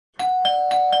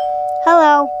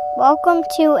Hello, welcome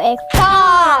to a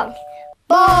Kong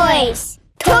Boys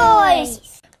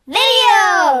Toys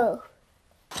video.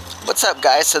 What's up,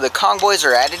 guys? So the Kong Boys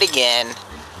are at it again.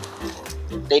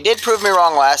 They did prove me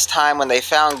wrong last time when they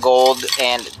found gold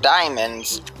and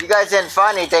diamonds. You guys didn't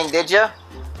find anything, did you?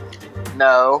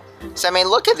 No. So I mean,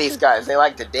 look at these guys. They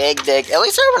like to dig. At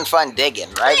least they're having fun digging,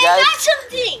 right, guys? I got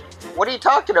something. What are you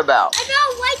talking about? I got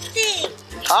a white thing.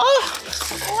 Huh?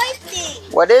 A white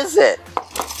thing. What is it?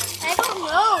 I don't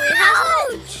know. It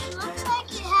has it looks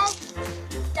like it has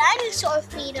dinosaur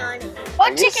feet on it.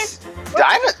 What chicken?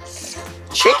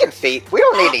 Chicken feet? We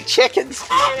don't need any chickens.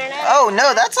 Oh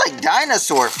no, that's like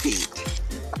dinosaur feet.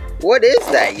 What is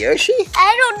that, Yoshi?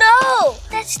 I don't know.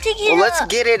 Let's dig it Well, let's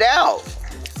get it out.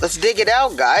 Let's dig it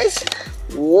out, guys.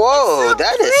 Whoa, so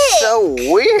that is so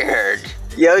weird.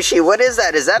 Yoshi, what is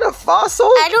that? Is that a fossil?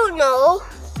 I don't know.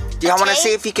 Do y'all want to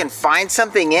see if you can find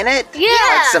something in it?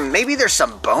 Yeah. Like maybe there's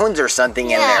some bones or something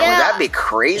in there. Would that be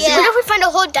crazy? Yeah. What if we find a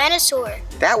whole dinosaur?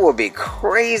 That will be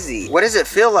crazy. What does it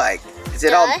feel like? Is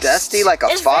it all dusty like a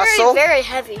fossil? It's very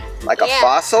heavy. Like a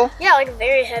fossil? Yeah, like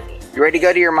very heavy. You ready to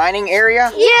go to your mining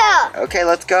area? Yeah. Okay,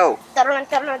 let's go. All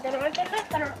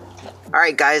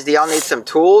right, guys, do y'all need some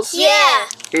tools? Yeah.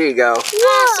 Here you go.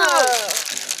 Awesome.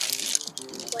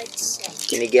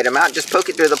 Can you get them out? Just poke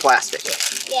it through the plastic.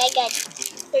 Yeah, I got it.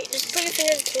 Wait, just put your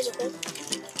fingers in the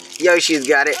tools, okay? Yoshi's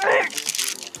got it.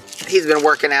 He's been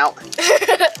working out.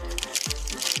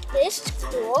 This is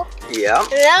cool. Yeah.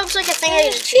 And that looks like a thing I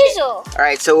use chisel. All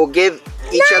right, so we'll give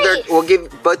we'll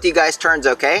give both of you guys turns,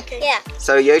 okay? Yeah.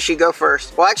 So Yoshi, go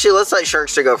first. Well, actually, let's let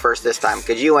Sharkster go first this time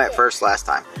because you went first last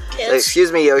time. So,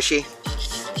 excuse me, Yoshi.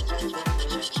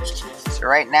 So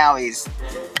right now he's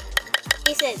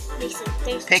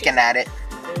picking at it.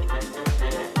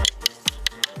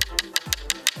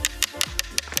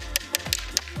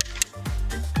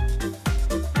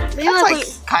 That's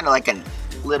like kind of like a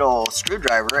little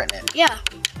screwdriver, isn't it? Yeah.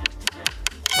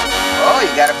 Oh,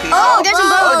 you got a piece. Oh, there's some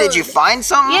bones. Oh, did you find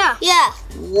something? Yeah. Yeah.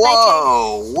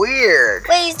 Whoa, weird.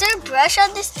 Wait, is there a brush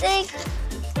on this thing?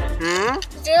 Hmm?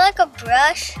 Is there like a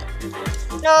brush?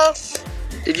 No.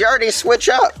 Did you already switch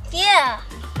up? Yeah.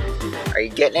 Are you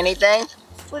getting anything?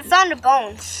 We found the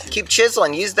bones. Keep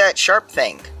chiseling. Use that sharp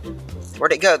thing.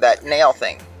 Where'd it go, that nail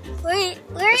thing? Where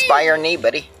It's by your knee,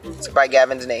 buddy. It's by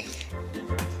Gavin's knee.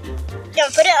 Yeah,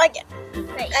 put it like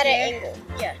right at an angle.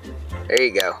 Yeah. There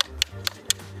you go.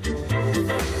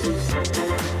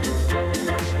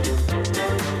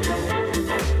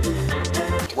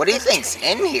 What do you think's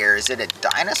in here? Is it a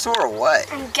dinosaur or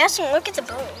what? I'm guessing, look at the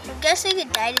bone. I'm guessing a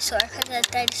dinosaur because it has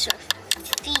dinosaur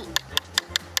feet.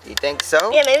 You think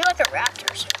so? Yeah, maybe like a raptor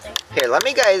or something. Here, let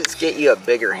me guys get you a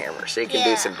bigger hammer so you can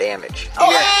do some damage. Oh,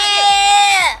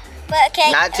 yeah! But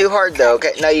okay. Not too hard though,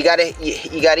 okay? No, you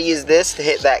gotta use this to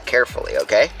hit that carefully,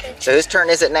 okay? So whose turn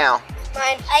is it now?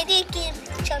 Mine. I did get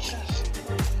a chunk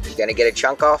off. You gonna get a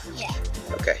chunk off? Yeah.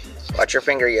 Okay. Watch your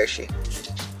finger, Yoshi.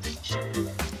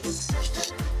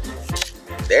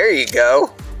 There you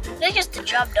go. That's just the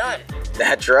job done.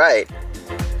 That's right.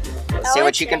 Let's see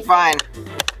what you can find.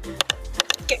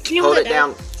 Can you hold it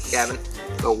down, Gavin?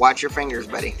 Go watch your fingers,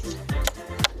 buddy.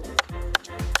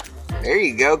 There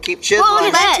you go. Keep chiseling. Whoa,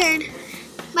 look at that.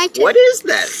 My turn. What is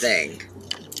that thing?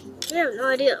 I have no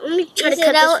idea. Let me try to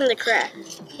cut this from the crack.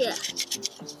 Yeah.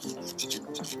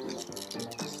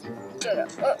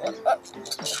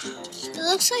 It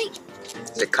looks like...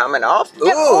 Is it coming off?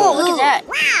 Ooh! Oh, look at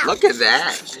that. Look at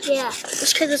that. Yeah.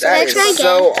 Let's try this. That is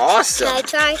so awesome. Can I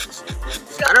try?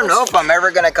 I don't know if I'm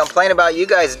ever going to complain about you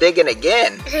guys digging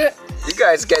again. You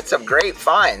guys get some great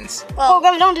finds. Oh,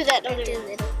 don't do that. Don't do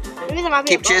that. Maybe there might be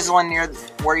Keep chiseling near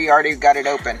where you already got it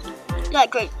open.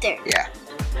 Like right there. Yeah.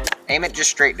 Aim it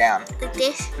just straight down. Like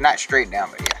this? Not straight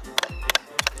down, but yeah.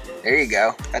 There you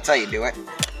go. That's how you do it.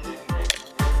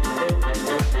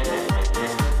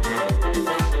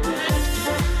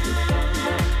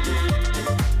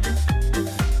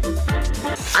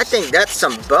 I think that's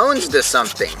some bones to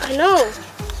something. I know.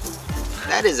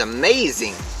 That is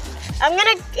amazing. I'm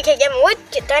gonna, okay, Gavin, what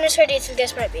dinosaur do you think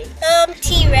this might be?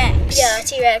 T-Rex. Yeah,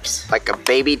 T-Rex. Like a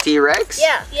baby T-Rex?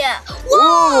 Yeah. Yeah.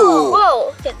 Whoa!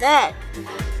 Whoa, look at that.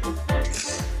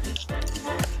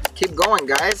 Keep going,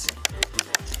 guys.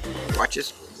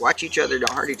 Watch each other,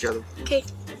 don't hurt each other. Okay.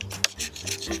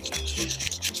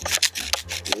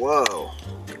 Whoa.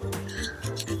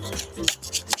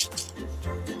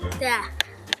 Yeah.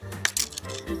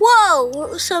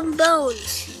 Whoa, some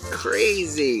bones.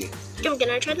 Crazy.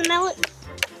 Can I try the mallet?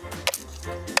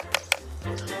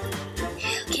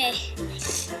 Okay.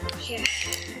 Here.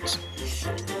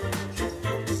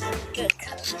 Good.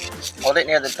 Hold it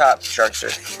near the top, Sharkster.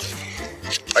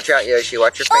 Watch out, Yoshi.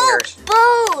 Watch your fingers.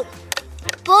 Oh, bone!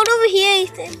 Bone over here,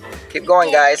 Ethan. Keep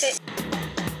going, guys. Okay.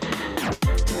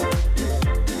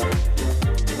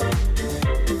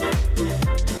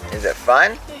 Is it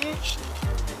fun?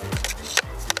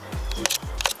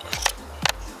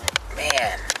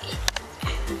 Man,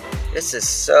 this is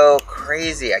so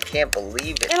crazy. I can't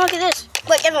believe it. And look at this.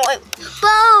 Wait, Evan, wait.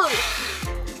 Bone!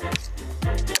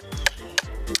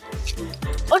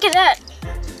 Look at that.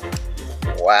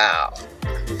 Wow.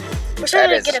 We're trying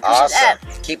That to is get a piece of awesome.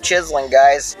 that. Keep chiseling,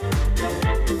 guys.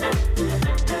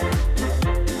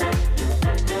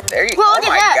 There you go. Well, Oh look at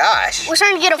my that. gosh. We're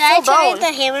trying to get a Can I full try bone.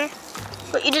 the hammer?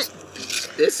 But you just...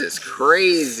 This is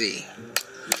crazy.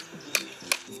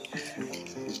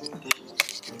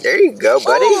 There you go,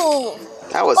 buddy. Ooh.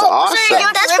 That was Oh, awesome. sorry,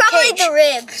 That's Rib probably cage. the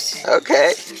ribs.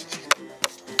 Okay.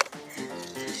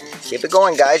 Keep it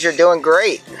going, guys. You're doing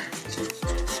great.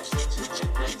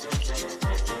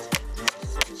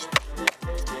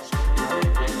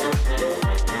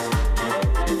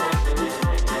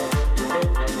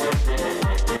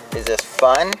 Is this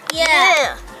fun?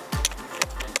 Yeah.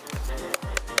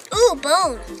 Ooh,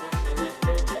 bone.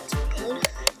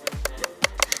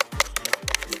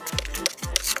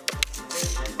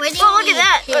 Where do you Oh, look at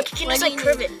that. hit? Look, you can Where just do like you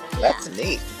curve hit? it. That's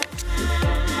neat.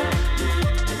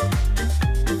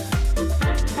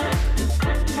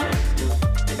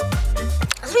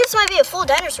 I think this might be a full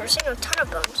dinosaur. Seeing a ton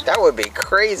of bones. That would be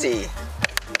crazy.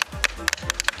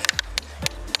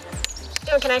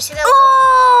 Yo, can I see that?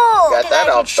 Oh! Got that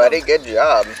off, buddy. Good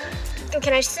job. Yo,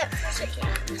 can I see that for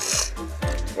a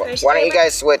second? Why don't you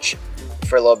guys switch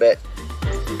for a little bit?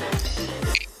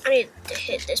 I need to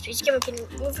hit this piece. Give me, can you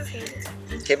move your hand?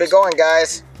 Keep it going,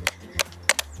 guys.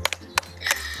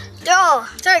 Oh,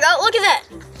 there we go. Look at that.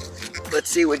 Let's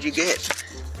see what you get.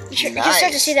 You can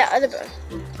start to see that other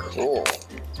bone. Cool.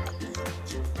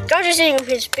 John's just eating with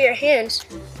his bare hands.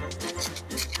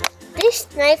 This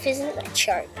knife isn't that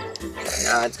sharp.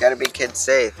 No, it's got to be kid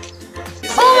safe.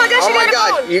 Oh my gosh, Oh you my got a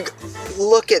God! bone. You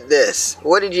look at this.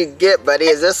 What did you get, buddy?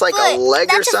 Is this like a Foot. leg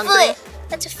or That's a something? foot.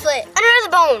 That's a foot. Another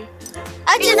bone.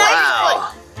 That's a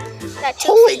Wow! That two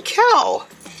Holy feet. cow!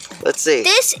 Let's see.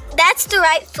 That's the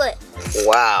right foot.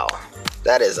 Wow,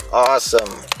 that is awesome.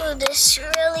 Ooh, this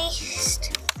really.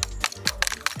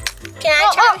 Can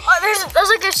I try? Oh, there's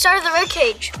like the start of the rib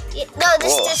cage. No,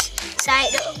 this Cool. is this side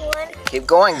one. Keep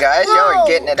going, guys. Y'all are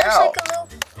getting it there's out. Like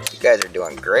a You guys are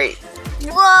doing great.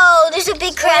 little, whoa, there's a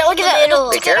big crack look in at the that.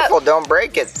 middle. Be careful, don't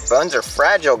break it. Bones are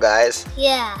fragile, guys.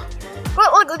 Yeah.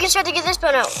 Look, we can start to get this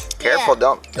bone out. Careful,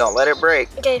 don't let it break.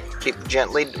 Okay. Keep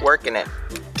gently working it.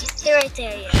 They're right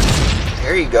there, yeah.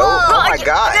 There you go. Whoa. Oh my I got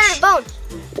gosh. a bone.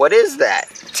 What is that?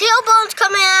 Tailbone's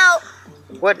coming out.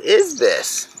 What is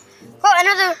this? Oh,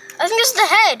 another. I think this is the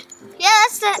head. Yeah,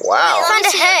 that's the. Wow. I found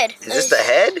a head. Is this the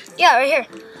head? Yeah, right here.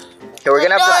 Okay, we're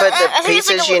gonna have to put I the think it's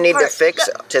like pieces a you need to part. fix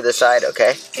to the side,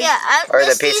 okay? Yeah. Or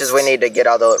the pieces we need to get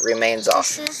all the remains off.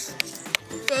 This is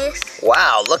this.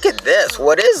 Wow, look at this.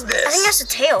 What is I think this? that's the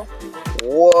tail.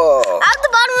 Whoa. At the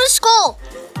bottom of the skull.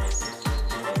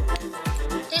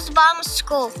 There's the bottom of the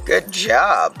skull. Good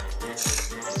job.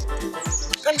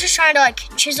 I'm just trying to like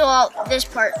chisel out this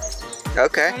part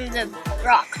Okay. from the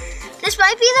rock. This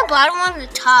might be the bottom one, the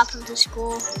top of the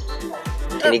skull.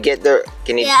 Can you get the?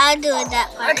 Can you? Yeah, I'll do it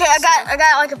that part. Okay, I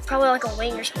got like probably like a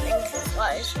wing or something that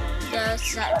flies. Yeah,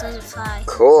 that doesn't fly.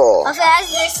 Cool. If it has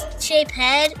this shaped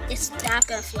head, it's not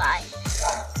gonna fly.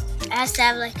 It has to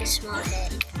have like a small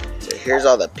head. So here's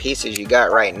all the pieces you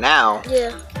got right now.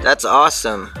 Yeah. That's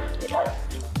awesome.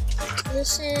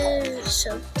 This is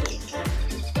something.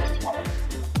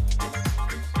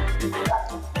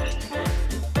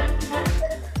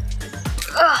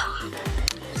 Ugh.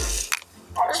 This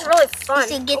is really fun. You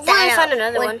should get Hopefully that we find out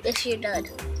another when- one. if you're done.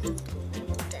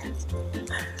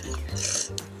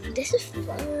 This is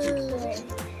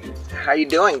fun. How you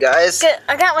doing, guys? Good.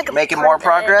 I got like a Making part more of it.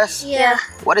 progress? Yeah.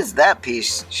 What is that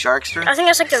piece, Sharkster? I think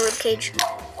that's like the rib cage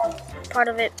part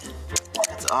of it.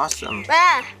 That's awesome.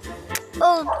 Ah.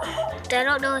 Oh, I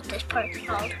don't know what this part's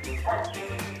called.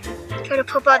 Try to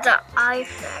pop out the eye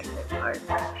fragment part.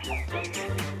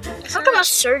 It's like I'm a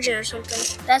surgeon or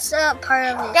something. That's not part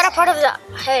of it. Got a part of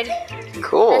the head.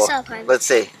 Cool. That's not part of it. Let's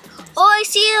see. Oh, I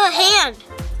see a hand.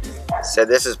 So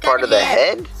this is part of the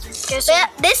head? Yeah,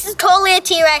 this is totally a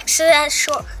T-Rex. So it has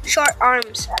short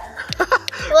arms.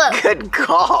 Look. Good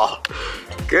call.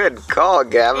 Good call,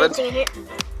 Gavin. Anything in here?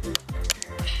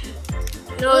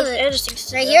 No, Look. it's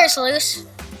interesting. Right here, it's loose.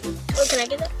 Oh, can I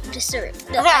get that? This is I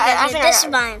think I this is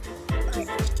got mine.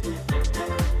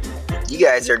 You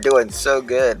guys are doing so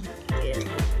good.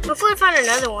 Hopefully I find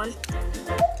another one.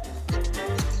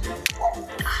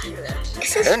 Ah, here it is.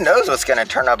 Who knows what's gonna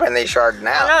turn up in these shards I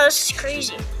now? know, this is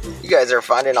crazy. You guys are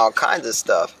finding all kinds of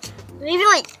stuff. Maybe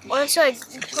like once I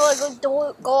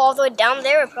go all the way down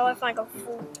there, I'll probably find like a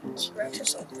full T-Rex or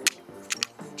something.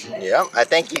 Yep, I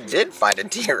think you did find a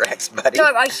T-Rex, buddy. No,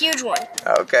 a huge one.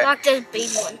 Okay. Not this big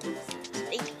one.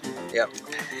 Big. Yep.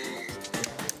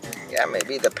 Yeah,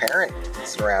 maybe the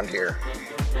parents around here.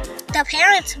 The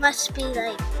parents must be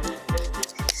like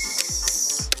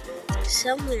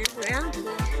somewhere around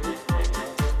here.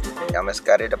 You almost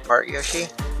got it apart, Yoshi?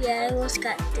 Yeah, I almost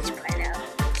got this part out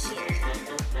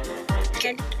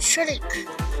here. Should it?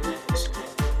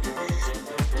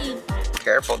 Dude.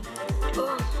 Careful.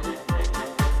 Oh.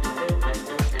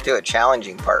 Do a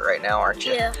challenging part right now, aren't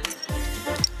you? Yeah.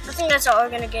 I think that's all we're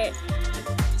gonna get.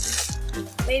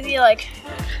 Maybe like,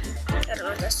 I don't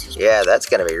know, that's just... Yeah, that's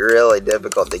gonna be really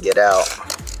difficult to get out.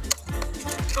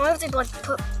 I'll have to like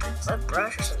put a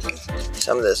brush or something.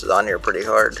 Some of this is on here pretty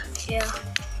hard. Yeah.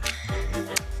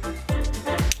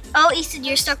 Oh, Ethan,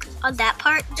 you're stuck on that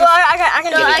part? So I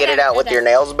can Can you get it out with your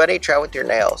nails, buddy? Try with your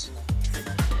nails.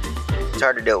 It's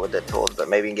hard to do it with the tools, but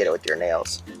maybe you can get it with your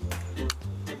nails.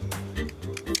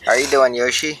 How are you doing,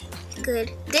 Yoshi?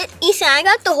 Good. Ethan, I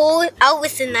got the hole out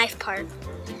with the knife part.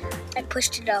 I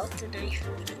pushed it out with the knife.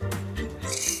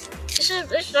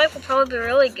 This knife will probably be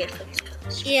really good for these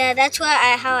guys. Yeah, that's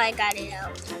how I got it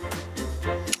out.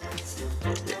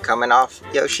 Coming off,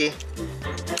 Yoshi?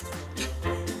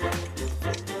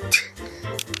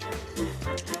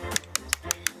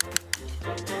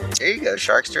 There you go,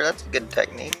 Sharkster. That's a good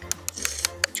technique.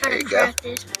 Trying There to you go. crack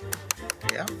it.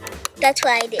 Yeah, That's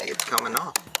what I did. it's coming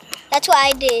off. That's what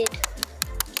I did.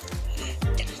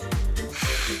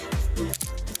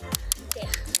 Yeah.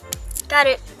 Got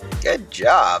it. Good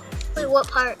job. Wait, what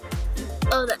part?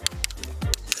 Oh, that.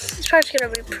 This part's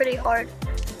gonna be pretty hard.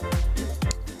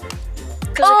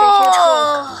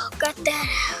 Oh, got that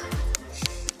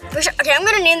out. Okay, I'm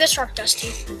gonna name this shark Dusty.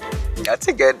 That's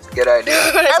a good idea.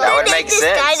 That would make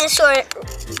sense.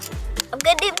 I'm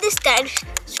gonna name this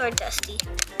dinosaur Dusty.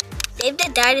 Name the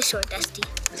dinosaur Dusty.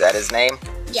 Is that his name?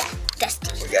 Yeah,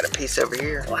 Dusty. We got a piece over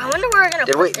here. Well, I wonder where we're gonna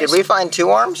put this. Did we find two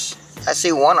arms? I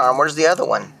see one arm. Where's the other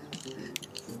one?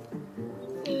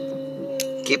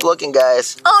 Keep looking,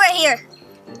 guys. Oh, right here.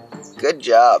 Good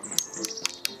job.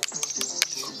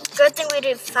 Good thing we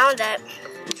didn't found that.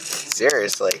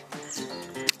 Seriously.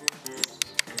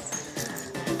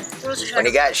 When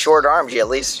you got short arms, you at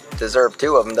least deserve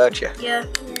two of them, don't you? Yeah.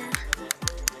 I'm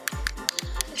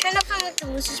trying to find like the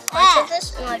loosest parts of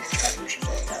this and like try to push it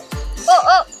out.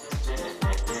 Oh!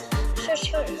 Starts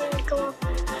to go off.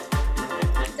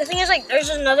 The thing is, like, there's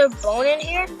another bone in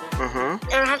here, Mm-hmm.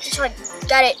 and I have to like,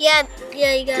 got it. Yeah,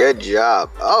 you got it. Good job.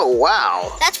 Oh,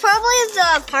 wow. That's probably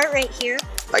the part right here.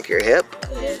 Like your hip?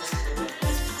 Yeah.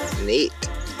 Neat.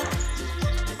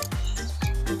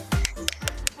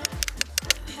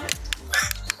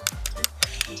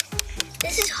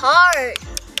 This is hard.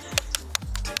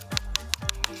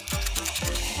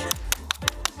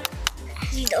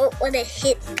 You don't want to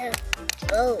hit the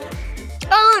bone.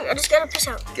 Oh, I just got a piece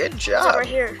out. Good It's job. over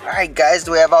here. All right, guys,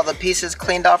 do we have all the pieces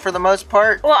cleaned off for the most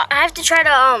part? Well, I have to try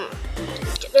to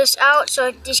get this out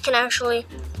so these can actually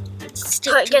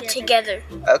get together.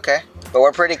 Okay. But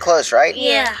we're pretty close, right?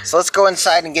 Yeah. So let's go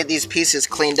inside and get these pieces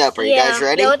cleaned up. Are you guys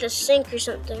ready? Yeah, with a sink or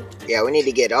something. Yeah, we need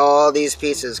to get all these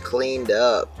pieces cleaned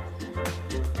up.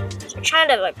 So I'm trying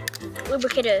to like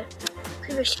lubricate a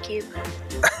Rubik's Cube.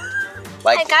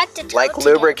 Like, I got the tail like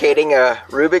together. lubricating a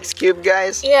Rubik's Cube,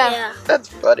 guys? Yeah. That's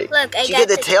funny. Look, Did you get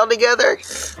the tail together?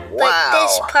 But Wow.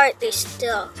 this part, there's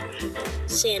still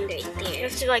sand right there. You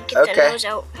have to like get the nose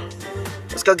out.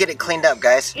 Let's go get it cleaned up,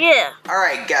 guys. Yeah.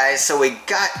 Alright guys, so we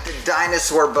got the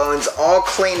dinosaur bones all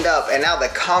cleaned up, and now the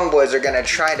Kong boys are gonna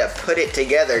try to put it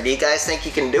together. Do you guys think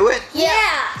you can do it?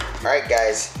 Yeah. Alright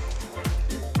guys,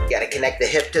 you gotta connect the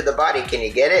hip to the body. Can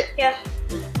you get it? Yeah.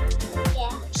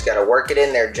 Just gotta work it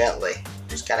in there gently.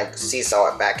 Just kind of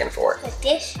seesaw it back and forth. Like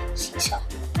this, seesaw.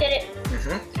 Get it.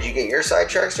 Mm-hmm. Did you get your side,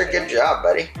 Sharkster? Good job,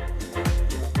 buddy.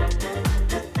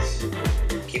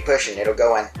 Keep pushing, it'll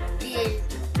go in.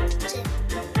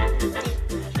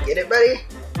 Get it, buddy?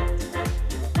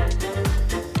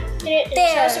 Get it.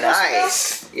 There.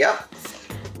 Nice. Yep.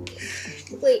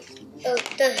 Wait. Oh,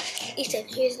 Ethan,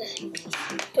 here's the. Do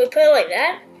we put it like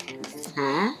that?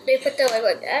 Hmm? Do we put the leg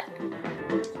like that?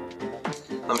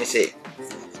 Let me see.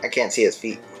 I can't see his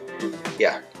feet.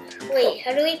 Yeah. Wait,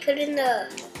 how do we put in the...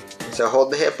 So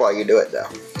hold the hip while you do it, though.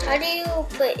 How do you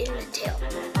put in the tail?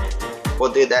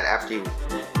 We'll do that after you...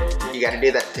 You gotta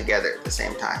do that together at the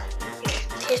same time.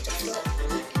 Here's the foot.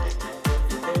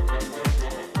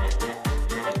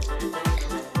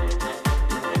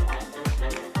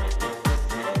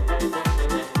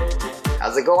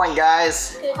 How's it going,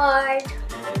 guys? Hard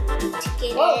to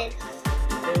get in.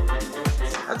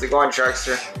 How's it going,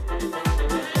 Sharkster?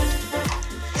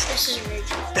 This is really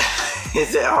hard.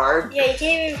 Is it hard? Yeah, you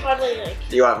can't even hardly like.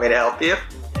 Do you want me to help you?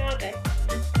 Okay.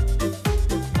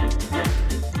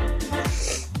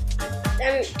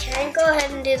 Can I go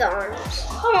ahead and do the arms?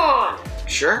 Come on.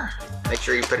 Sure. Make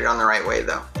sure you put it on the right way,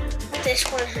 though. This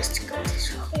one has to go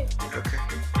this way. Okay.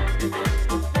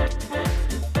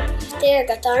 There,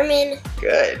 got the arm in.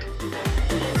 Good.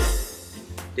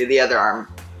 Do the other arm,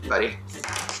 buddy.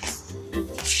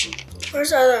 Where's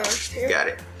the other one? Here? Got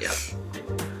it. Yep.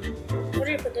 Where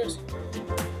do you put this?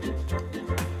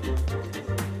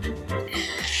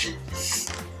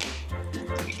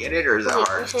 Did you get it, or is it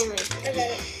hard? I got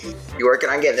it. You working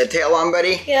on getting the tail on,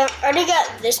 buddy? Yeah, I already got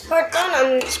this part done.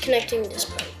 I'm just connecting this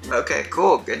part. Okay,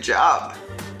 cool. Good job.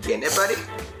 Getting it, buddy?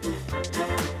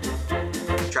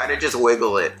 Try to just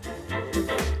wiggle it.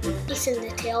 Ethan,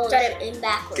 the tail is in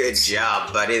backwards. Good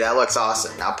job, buddy. That looks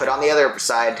awesome. Now put on the other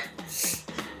side.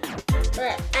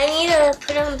 But I need to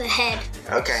put on the head.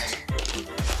 Okay.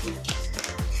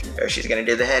 There, she's gonna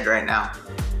do the head right now.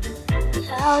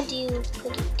 How do you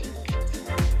put it down?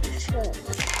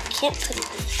 I can't put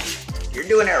it You're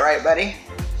doing it right, buddy.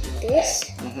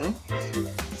 this. Mm-hmm.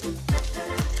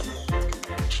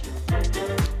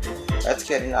 That's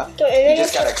good enough. You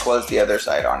just gotta close the other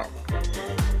side on it.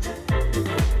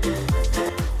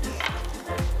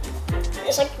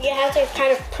 It's like you have to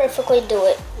kind of perfectly do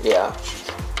it. Yeah.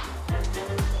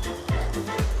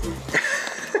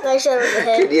 Nice over the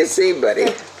head. Can you see, buddy?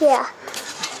 Yeah.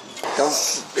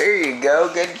 There you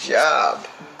go. Good job.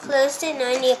 Closed it, now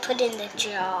I need to put in the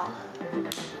jaw.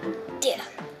 Yeah.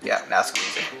 Yeah, now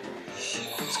squeeze it.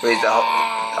 Squeeze the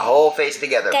whole face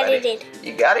together, Got buddy. it in.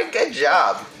 You got it? Good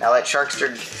job. Now let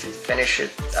Sharkster finish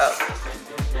it up.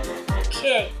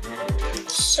 Okay.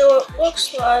 So it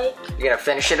looks like You gonna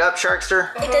finish it up,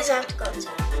 Sharkster? It doesn't have to go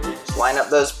inside. Line up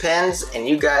those pins and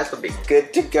you guys will be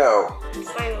good to go.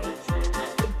 finally.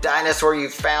 The dinosaur you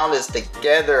found is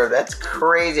together. That's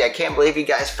crazy. I can't believe you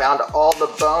guys found all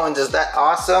the bones. Is that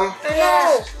awesome? I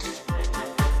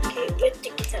know. Okay, we have to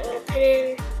get that little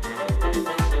pin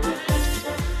in.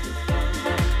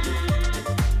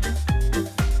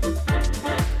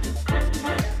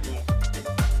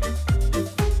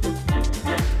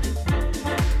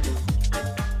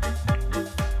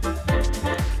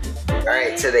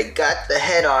 Alright, so they got the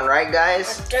head on, right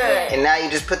guys? Done. And now you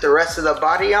just put the rest of the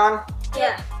body on?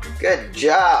 Yeah. Good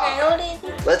job. I hold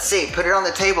it. Let's see, put it on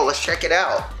the table, let's check it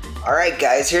out. Alright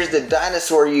guys, here's the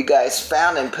dinosaur you guys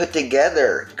found and put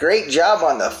together. Great job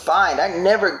on the find. I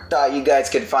never thought you guys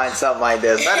could find something like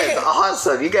this. That is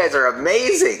awesome. You guys are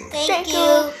amazing. Thank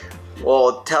you.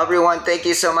 Well, tell everyone thank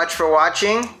you so much for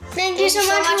watching. Thank you so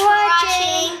much for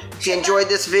watching. If you enjoyed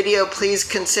this video, please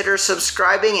consider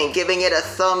subscribing and giving it a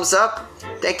thumbs up.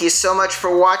 Thank you so much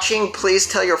for watching. Please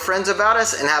tell your friends about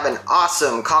us and have an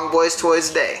awesome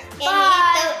KongBoysToys day.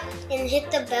 And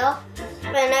hit the bell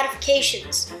for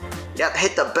notifications. Yep,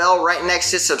 hit the bell right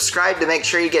next to subscribe to make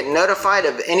sure you get notified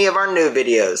of any of our new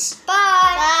videos.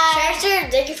 Bye. Sharkster,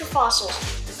 thank you for fossils.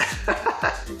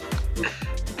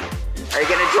 Are you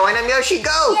gonna join him, Yoshi?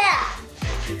 Go! Yeah.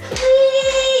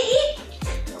 Whee!